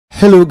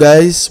Hello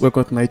guys,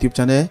 welcome to my YouTube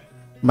channel.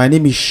 My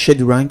name is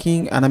Goshedy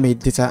Ranking and I'm a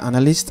data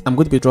analyst. I'm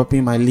going to be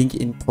dropping my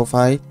LinkedIn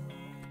profile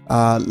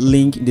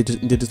link in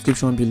the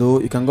description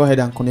below. You can go ahead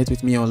and connect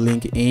with me on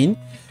LinkedIn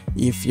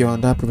if you're on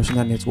that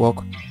professional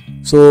network.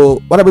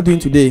 So what are we doing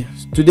today?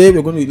 Today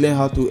we're going to learn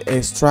how to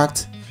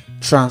extract,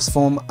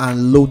 transform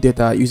and load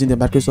data using the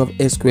Microsoft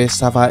SQL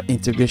Server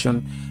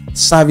Integration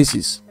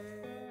Services.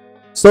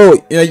 So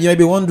you might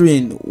be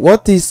wondering,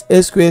 what is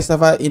SQL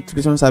Server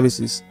Integration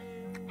Services?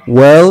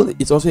 Well,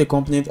 it's also a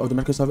component of the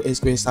Microsoft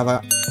SQL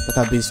Server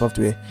database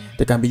software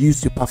that can be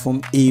used to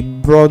perform a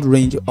broad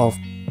range of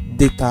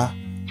data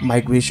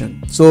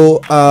migration.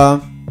 So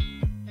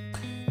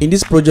in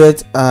this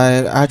project,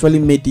 I actually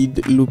made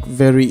it look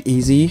very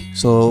easy,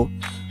 so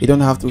you don't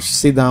have to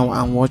sit down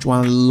and watch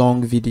one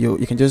long video.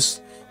 You can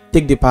just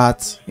take the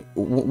part.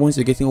 Once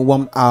you're getting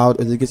warmed out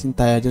or you're getting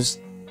tired,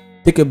 just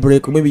take a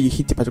break, or maybe you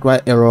hit a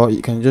particular error,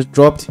 you can just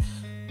drop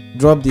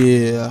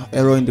the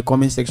error in the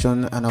comment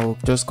section and I'll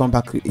just come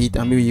back to it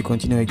and maybe you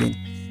continue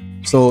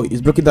again. So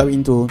it's broken down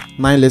into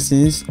 9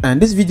 lessons,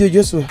 and this video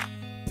just to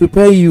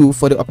prepare you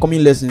for the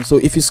upcoming lesson. So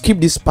if you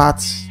skip this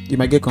part, you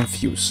might get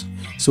confused.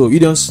 So you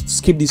don't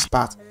skip this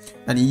part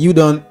and you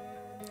don't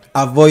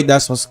avoid that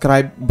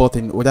subscribe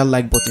button or that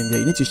like button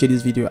there. You need to share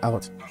this video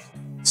out.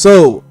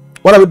 So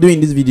what are we doing in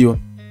this video?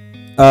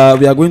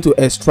 We are going to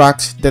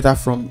extract data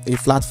from a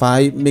flat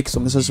file, make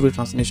some necessary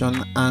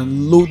transformation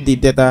and load the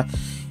data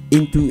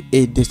into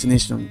a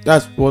destination.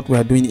 That's what we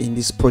are doing in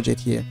this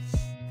project here.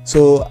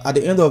 So at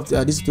the end of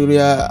this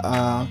tutorial,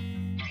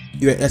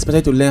 you are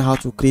expected to learn how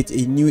to create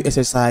a new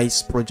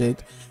SSIS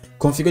project,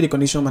 configure the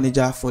connection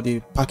manager for the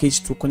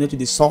package to connect to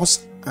the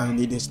source and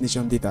the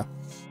destination data.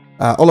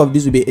 All of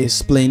this will be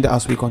explained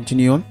as we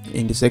continue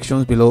in the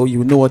sections below. You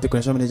will know what the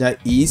connection manager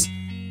is,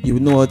 you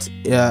will know what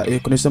a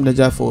connection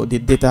manager for the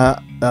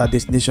data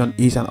destination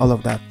is, and all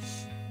of that.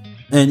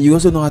 And you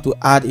also know how to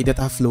add a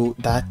data flow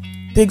that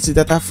takes the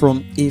data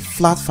from a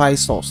flat file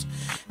source,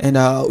 and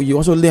you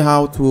also learn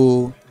how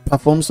to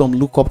perform some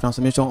lookup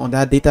transformation on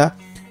that data.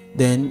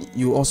 Then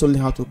you also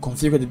learn how to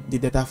configure the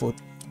data for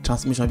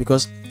transformation,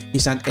 because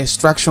it's an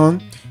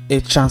extraction, a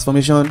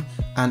transformation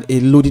and a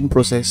loading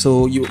process.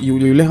 So you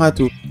learn how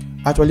to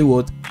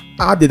actually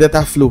add the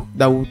data flow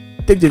that will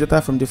take the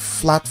data from the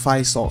flat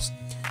file source,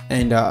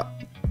 and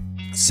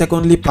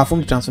secondly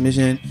perform the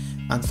transformation,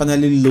 and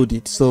finally load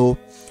it. So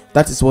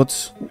that is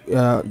what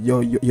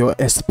you're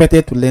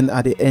expected to learn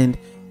at the end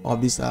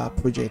of this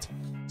project.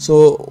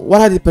 So what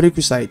are the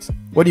prerequisites?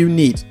 What do you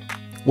need?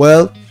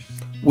 Well,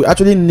 we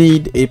actually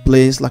need a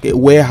place like a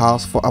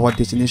warehouse for our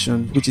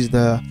destination, which is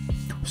the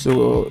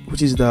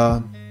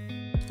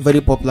very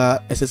popular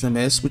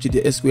SSMS, which is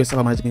the SQL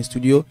Server Management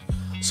Studio.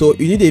 So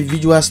you need a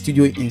Visual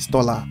Studio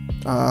installer.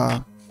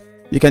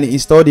 You can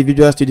install the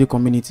Visual Studio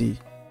community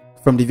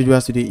from the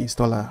Visual Studio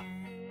installer.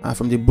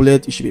 From the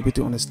bullet, you should be able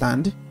to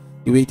understand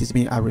the way it is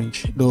being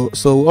arranged.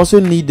 So we also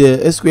need the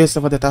SQL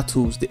Server Data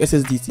Tools, the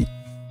SSDT,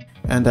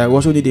 and we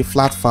also need a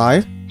flat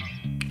file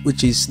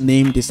which is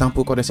named the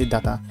sample condensed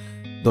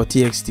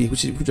data.txt,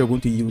 which we're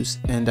going to use,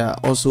 and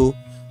also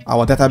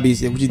our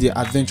database, which is the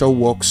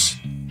AdventureWorks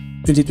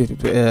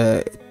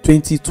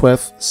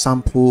 2012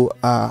 sample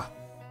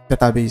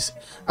database.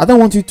 I don't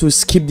want you to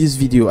skip this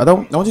video. I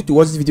want you to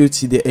watch this video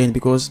to the end,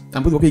 because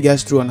I'm going to walk you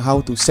guys through on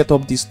how to set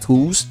up these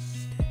tools,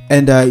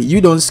 and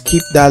you don't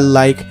skip that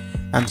like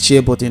and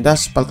share button, that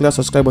particular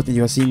subscribe button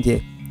you are seeing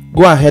there.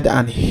 Go ahead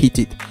and hit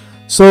it.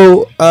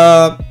 So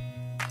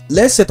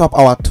let's set up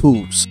our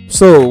tools.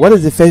 So what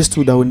is the first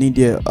tool that we need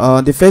here?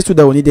 The first tool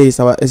that we need here is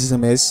our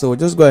SSMS. So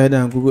just go ahead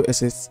and Google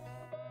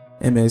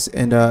SSMS,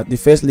 and the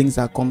first link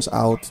that comes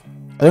out,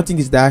 I don't think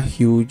it's that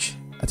huge.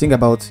 I think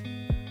about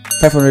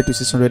 500 to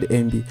 600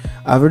 MB.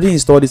 I've already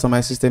installed this on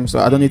my system, so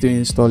I don't need to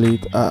install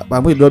it. But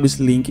I'm going to drop this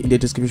link in the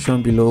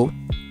description below,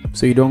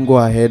 so you don't go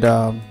ahead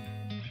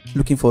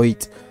looking for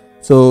it.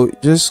 So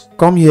just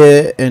come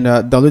here and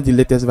download the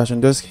latest version.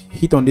 Just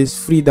hit on this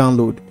free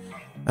download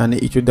and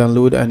it will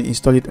download and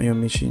install it on your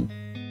machine.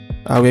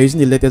 We're using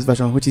the latest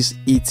version, which is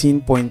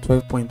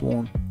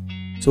 18.12.1.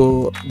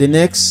 so the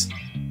next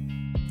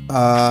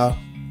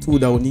tool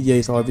that we need here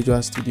is our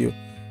Visual Studio.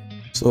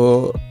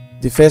 So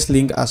the first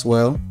link as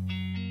well.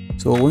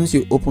 So once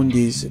you open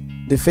this,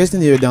 the first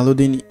thing you're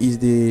downloading is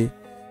the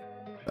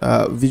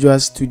Visual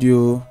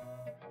Studio.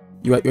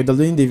 You're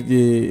downloading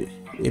the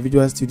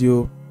Visual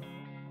Studio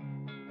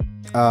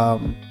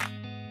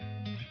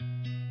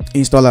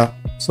installer.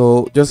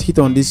 So just hit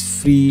on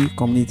this free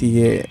community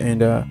here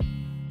and to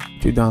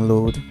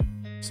download.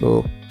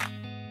 So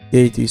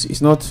here it is.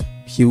 It's not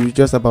huge,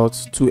 just about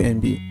 2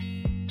 MB.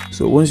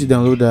 So once you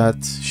download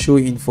that, show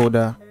in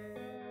folder.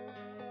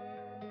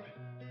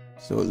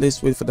 So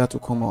let's wait for that to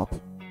come up.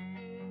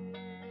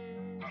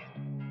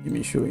 Let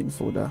me show in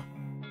folder.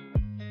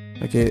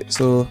 Okay,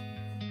 so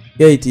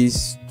here it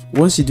is.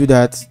 Once you do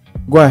that,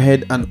 go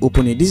ahead and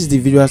open it. This is the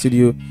Visual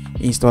Studio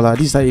installer.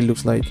 This is how it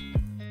looks like.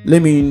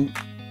 Let me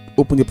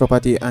open the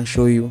property and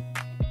show you.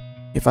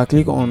 If I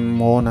click on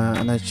more now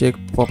and I check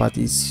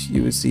properties,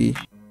 you will see.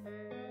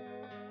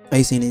 Are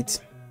you seeing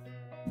it?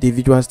 the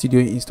Visual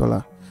Studio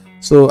installer.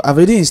 So I've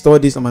already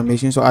installed this on my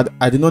machine, so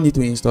I do not need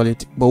to install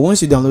it. But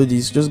once you download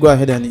this, just go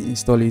ahead and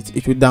install it.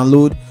 It will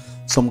download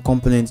some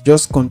components.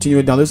 Just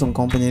continue download some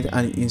component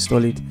and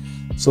install it.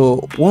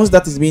 So once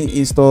that is being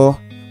installed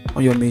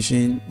on your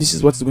machine, this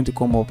is what's going to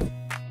come up.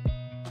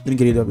 Let me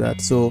get rid of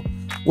that. So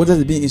what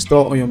has been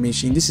installed on your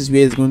machine, this is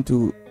where it's going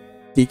to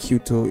take you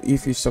to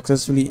if you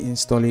successfully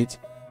install it.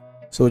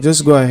 So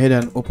just go ahead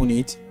and open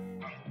it.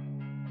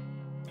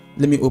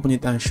 Let me open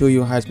it and show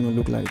you how it's going to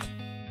look like.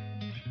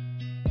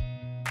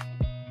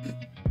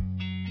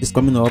 It's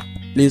coming up.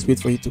 Please wait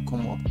for it to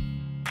come up.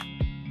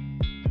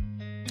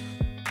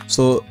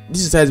 So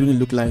this is how it's going to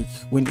look like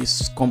when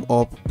it's come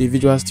up, the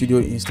Visual Studio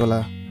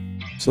installer.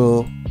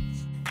 So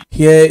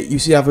here you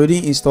see I've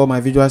already installed my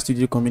Visual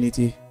Studio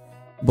community,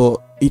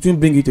 but it will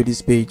bring you to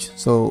this page.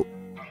 So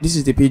this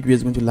is the page where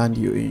it's going to land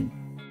you in.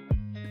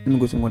 Let me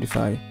go to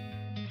modify.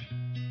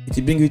 It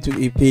will bring you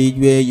to a page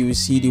where you will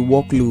see the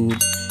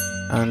workload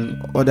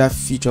and other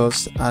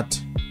features at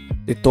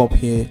the top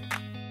here.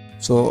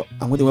 So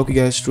I'm going to walk you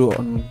guys through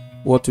on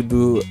what to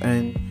do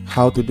and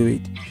how to do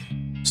it.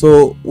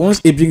 So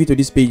once it brings you to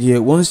this page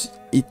here, once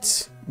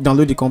it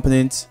download the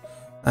components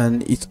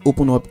and it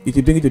open up, it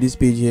will bring you to this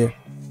page here.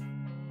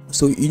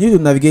 So you need to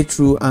navigate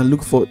through and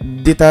look for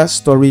data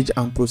storage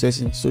and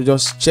processing. So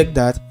just check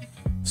that.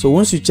 So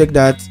once you check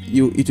that,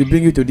 it will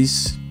bring you to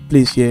this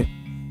place here.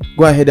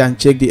 Go ahead and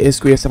check the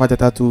SQL Server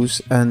data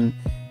tools and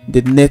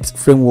the net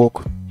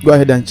framework. Go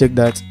ahead and check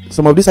that.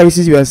 Some of these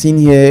services you are seeing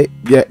here,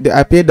 they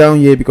appear down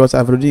here because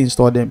I've already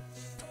installed them.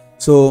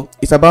 So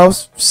it's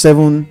about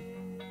 7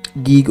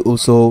 gig or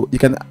so. You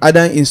can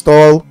either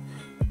install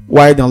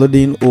while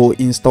downloading or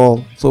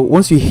install. So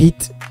once you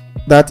hit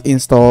that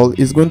install,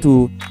 it's going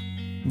to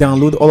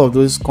download all of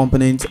those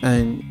components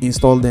and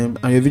install them,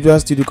 and your Visual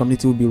Studio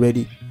community will be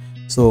ready.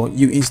 So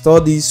you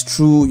install this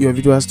through your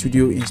Visual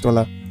Studio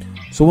installer.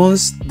 So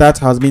once that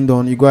has been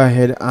done, you go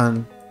ahead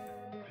and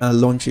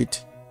launch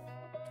it.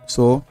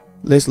 So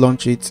let's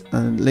launch it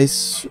and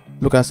let's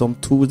look at some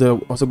tools that are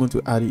also going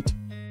to add it.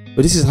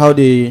 But this is how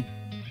the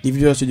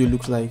Visual Studio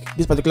looks like.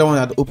 This particular one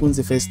that opens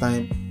the first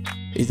time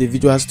is the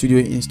Visual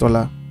Studio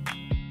installer.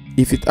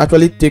 If it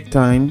actually takes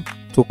time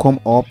to come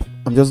up,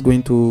 I'm just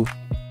going to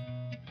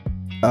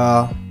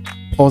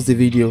pause the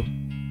video.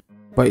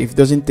 But if it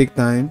doesn't take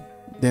time,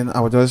 then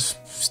I will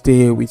just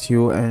stay with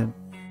you and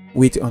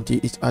wait until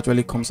it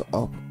actually comes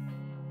up.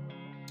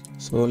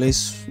 So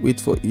let's wait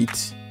for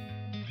it.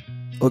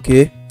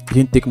 Okay, it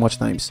didn't take much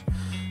time.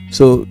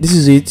 So this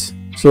is it.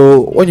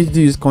 So what you need to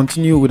do is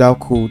continue without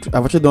code.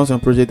 I've actually done some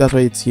project, that's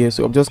why it's here.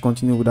 So I'll just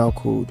continue without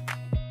code.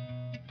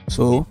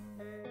 So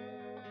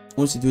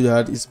once you do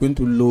that, it's going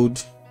to load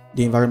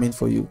the environment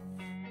for you.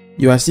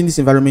 You are seeing this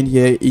environment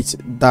here. It's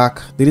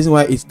dark. The reason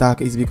why it's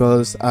dark is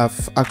because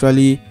I've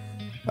actually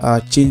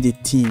changed the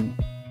theme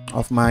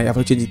of my that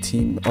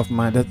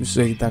is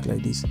why it's dark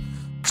like this.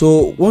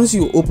 So once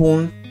you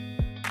open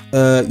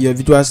your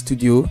Visual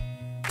Studio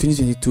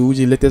 2022,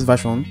 the latest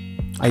version,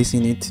 are you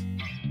seeing it?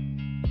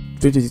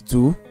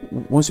 2022.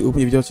 Once you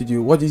open your Visual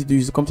Studio, what you do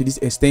is come to this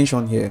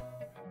extension here.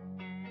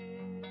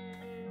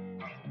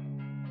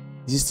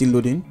 Is it still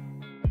loading?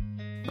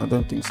 I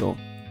don't think so.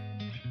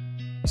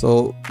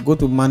 So go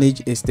to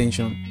manage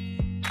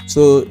extension.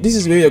 So this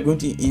is where you're going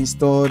to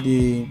install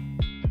the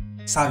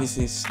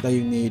services that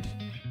you need,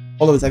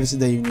 all of the services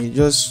that you need.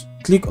 Just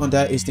click on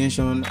that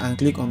extension and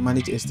click on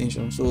manage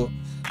extension. So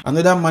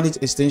another manage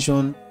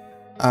extension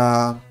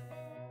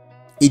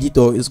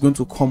editor is going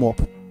to come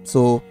up.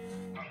 So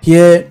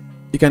here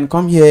you can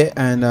come here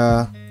and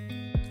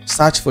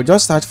search for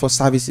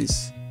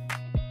services.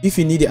 If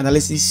you need the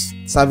analysis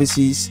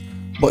services,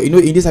 but you know,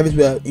 in this service,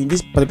 in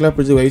this particular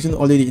project, we're using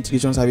only the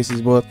integration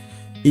services, but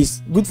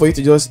it's good for you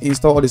to just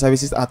install all the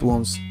services at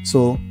once.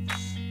 So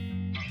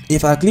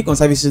if I click on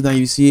services, now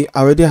you see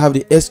I already have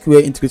the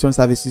SQL integration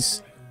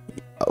services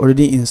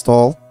already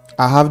installed.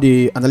 I have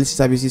the analysis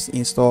services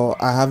installed.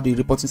 I have the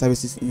reporting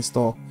services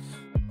installed.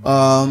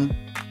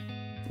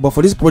 But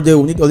for this project,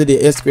 we need only the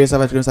SQL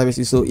Server Integration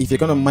Services. So if you're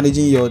kind of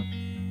managing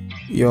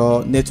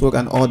your network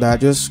and all that,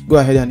 just go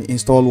ahead and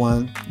install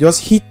one.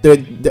 Just hit the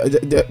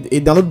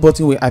download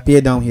button will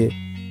appear down here.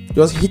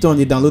 Just hit on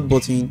the download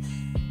button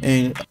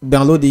and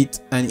download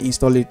it and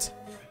install it.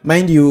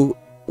 Mind you,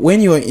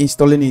 when you are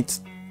installing it,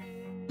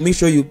 make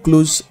sure you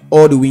close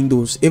all the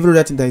windows, every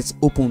other thing that is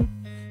open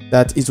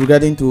that is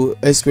regarding to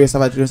SQL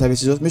Server Integration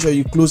Services. Just make sure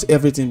you close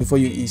everything before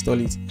you install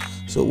it.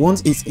 So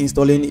once it's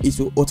installing, it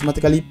will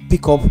automatically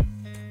pick up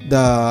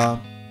the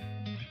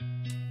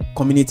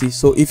community.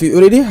 So if you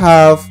already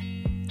have,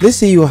 let's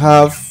say you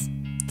have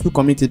 2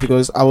 communities,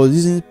 because I was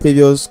using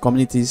previous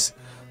communities,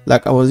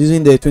 like I was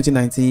using the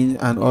 2019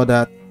 and all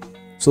that,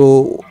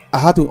 so I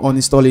had to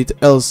uninstall it,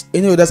 else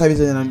any other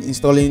services that I'm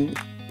installing,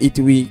 it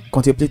will be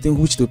contemplating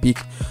which to pick.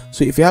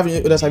 So if you have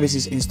any other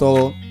services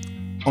installed,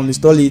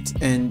 uninstall it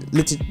and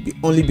let it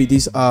only be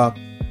this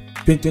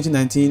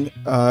 2019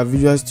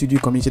 Visual Studio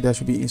community that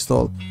should be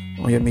installed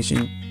on your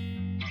machine.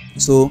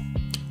 So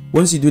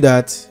once you do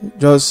that,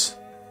 just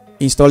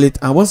install it,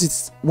 and once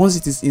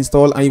it is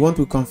installed and you want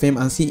to confirm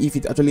and see if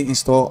it actually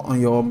installed on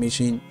your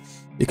machine,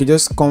 you can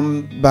just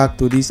come back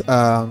to this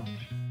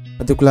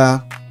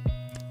particular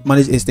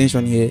manage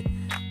extension here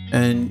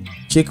and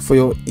check for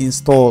your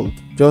install.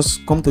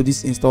 Just come to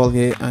this install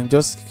here and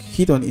just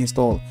hit on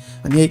install,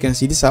 and here you can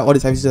see these are all the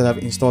services that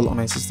I've installed on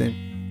my system.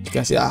 You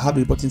can see I have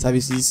the reporting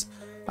services,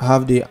 I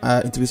have the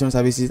integration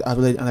services, as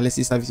well as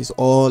analysis services,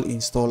 all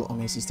installed on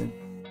my system.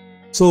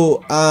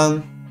 So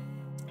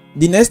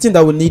the next thing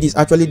that we need is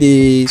actually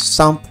the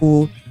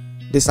sample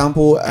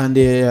and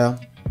the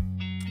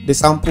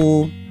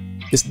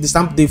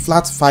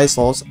flat file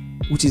source,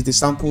 which is the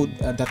sample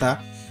data,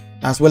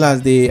 as well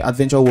as the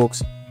adventure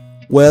works.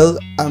 Well,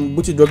 I'm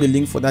going to drop the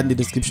link for that in the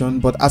description,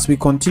 but as we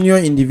continue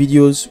in the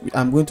videos,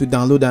 I'm going to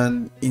download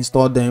and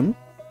install them.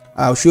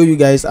 I'll show you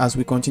guys as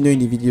we continue in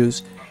the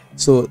videos,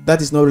 so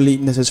that is not really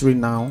necessary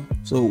now.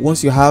 So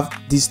once you have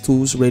these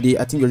tools ready,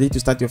 I think you're ready to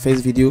start your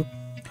first video.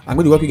 I'm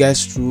going to walk you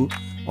guys through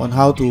on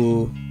how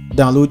to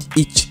download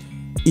each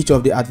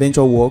of the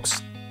adventure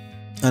works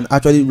and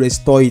actually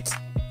restore it.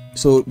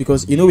 So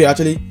because we're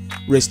actually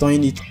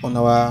restoring it on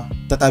our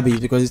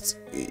database, because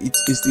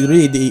it's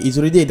already a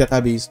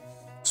database.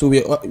 So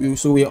we're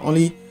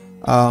only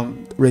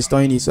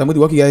restoring it. So I'm going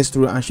to walk you guys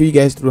through and show you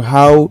guys through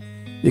how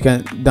you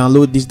can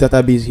download this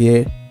database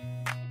here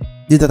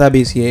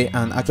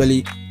and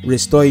actually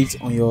restore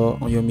it on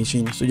your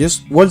machine. So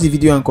just watch the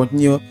video and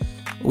continue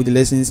with the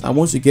lessons, and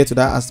once you get to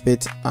that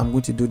aspect, I'm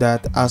going to do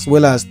that, as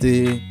well as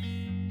the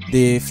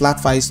flat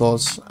file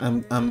source.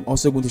 I'm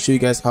also going to show you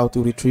guys how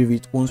to retrieve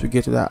it once we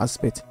get to that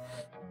aspect.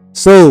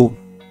 So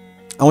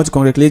I want to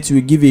congratulate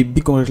you, give a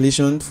big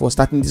congratulations for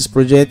starting this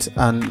project,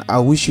 and I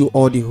wish you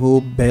all the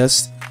whole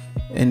best.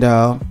 And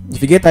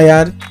if you get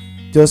tired,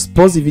 just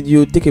pause the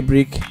video, take a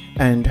break,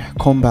 and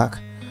come back.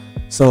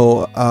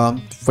 So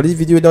for this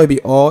video, that will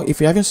be all. If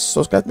you haven't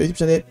subscribed to my YouTube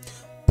channel,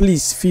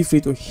 please feel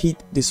free to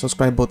hit the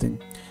subscribe button.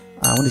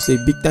 I want to say a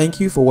big thank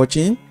you for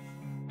watching.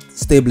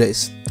 Stay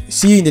blessed.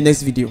 See you in the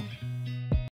next video.